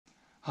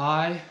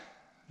Hi,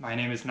 my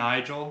name is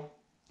Nigel,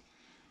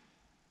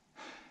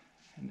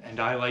 and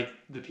I like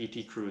the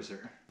PT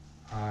Cruiser.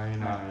 Hi,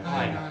 Nigel.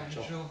 Hi,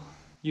 Nigel.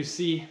 You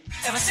see,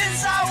 Ever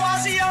since I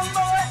was a young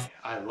boy,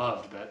 I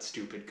loved that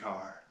stupid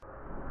car.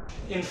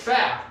 In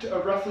fact, a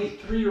roughly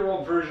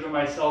 3-year-old version of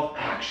myself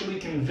actually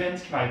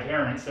convinced my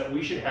parents that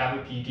we should have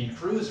a PT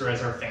Cruiser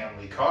as our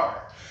family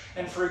car.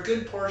 And for a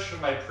good portion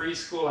of my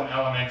preschool and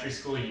elementary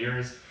school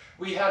years,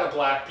 we had a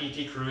black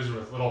PT Cruiser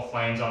with little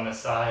flames on the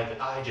side that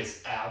I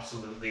just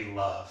absolutely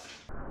loved.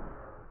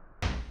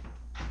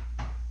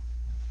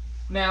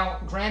 Now,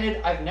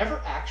 granted, I've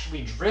never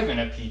actually driven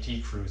a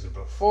PT Cruiser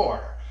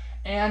before,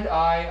 and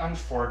I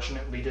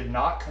unfortunately did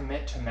not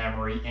commit to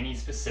memory any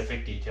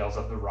specific details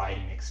of the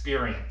riding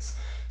experience,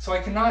 so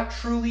I cannot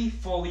truly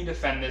fully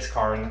defend this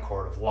car in the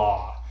court of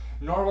law,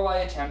 nor will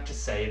I attempt to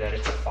say that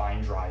it's a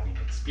fine driving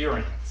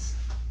experience.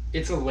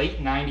 It's a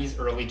late 90s,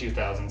 early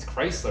 2000s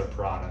Chrysler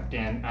product,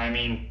 and I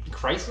mean,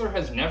 Chrysler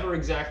has never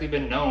exactly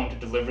been known to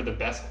deliver the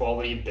best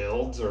quality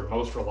builds or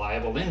most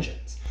reliable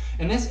engines,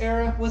 and this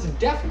era was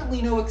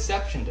definitely no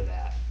exception to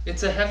that.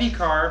 It's a heavy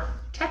car,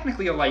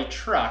 technically a light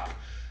truck,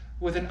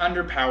 with an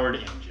underpowered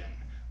engine,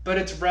 but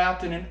it's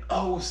wrapped in an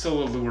oh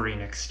so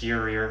alluring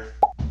exterior.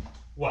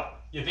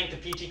 What, you think the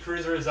PT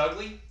Cruiser is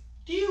ugly?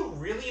 Do you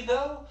really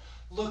though?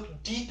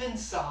 Look deep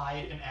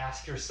inside and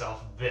ask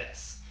yourself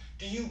this.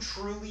 Do you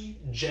truly,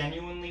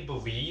 genuinely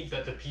believe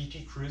that the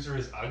PT Cruiser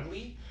is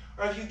ugly?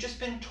 Or have you just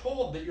been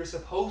told that you're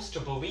supposed to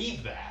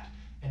believe that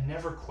and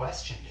never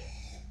questioned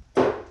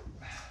it?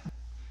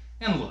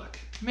 And look,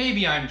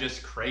 maybe I'm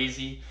just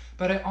crazy,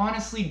 but I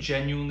honestly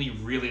genuinely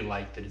really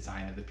like the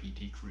design of the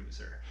PT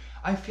Cruiser.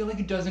 I feel like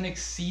it does an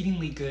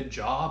exceedingly good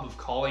job of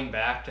calling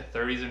back to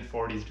 30s and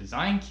 40s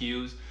design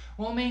cues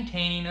while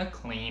maintaining a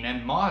clean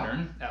and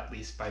modern, at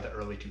least by the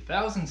early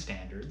 2000s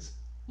standards,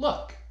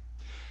 look.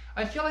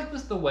 I feel like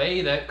with the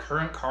way that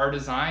current car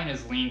design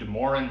has leaned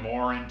more and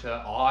more into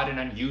odd and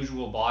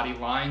unusual body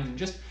lines and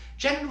just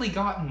generally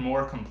gotten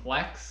more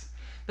complex,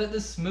 that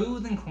the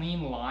smooth and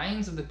clean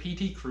lines of the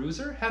PT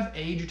Cruiser have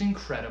aged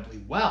incredibly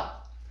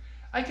well.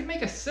 I could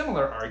make a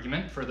similar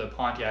argument for the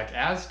Pontiac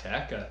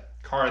Aztek, a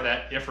car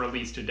that, if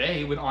released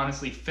today, would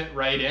honestly fit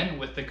right in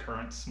with the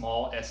current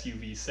small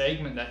SUV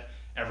segment that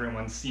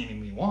everyone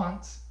seemingly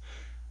wants.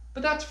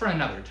 But that's for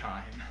another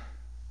time.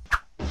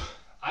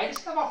 I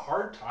just have a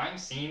hard time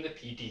seeing the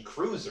PT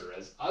Cruiser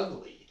as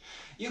ugly.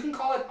 You can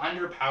call it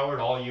underpowered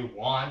all you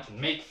want and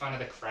make fun of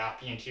the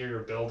crappy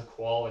interior build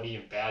quality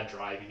and bad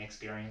driving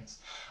experience.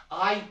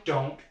 I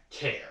don't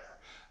care.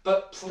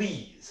 But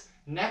please,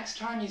 next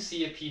time you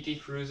see a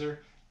PT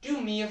Cruiser,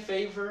 do me a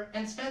favor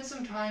and spend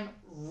some time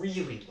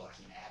really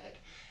looking at it.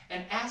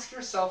 And ask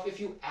yourself if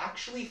you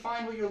actually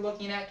find what you're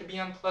looking at to be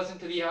unpleasant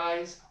to the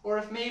eyes, or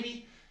if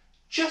maybe,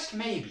 just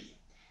maybe,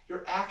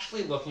 you're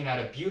actually looking at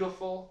a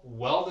beautiful,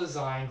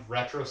 well-designed,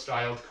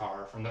 retro-styled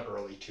car from the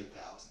early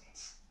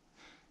 2000s.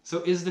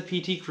 So is the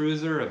PT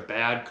Cruiser a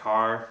bad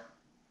car?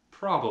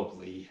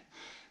 Probably.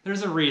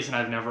 There's a reason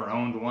I've never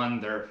owned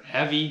one. They're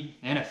heavy,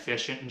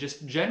 inefficient, and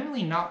just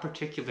generally not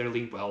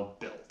particularly well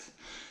built.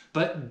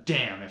 But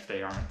damn if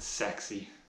they aren't sexy.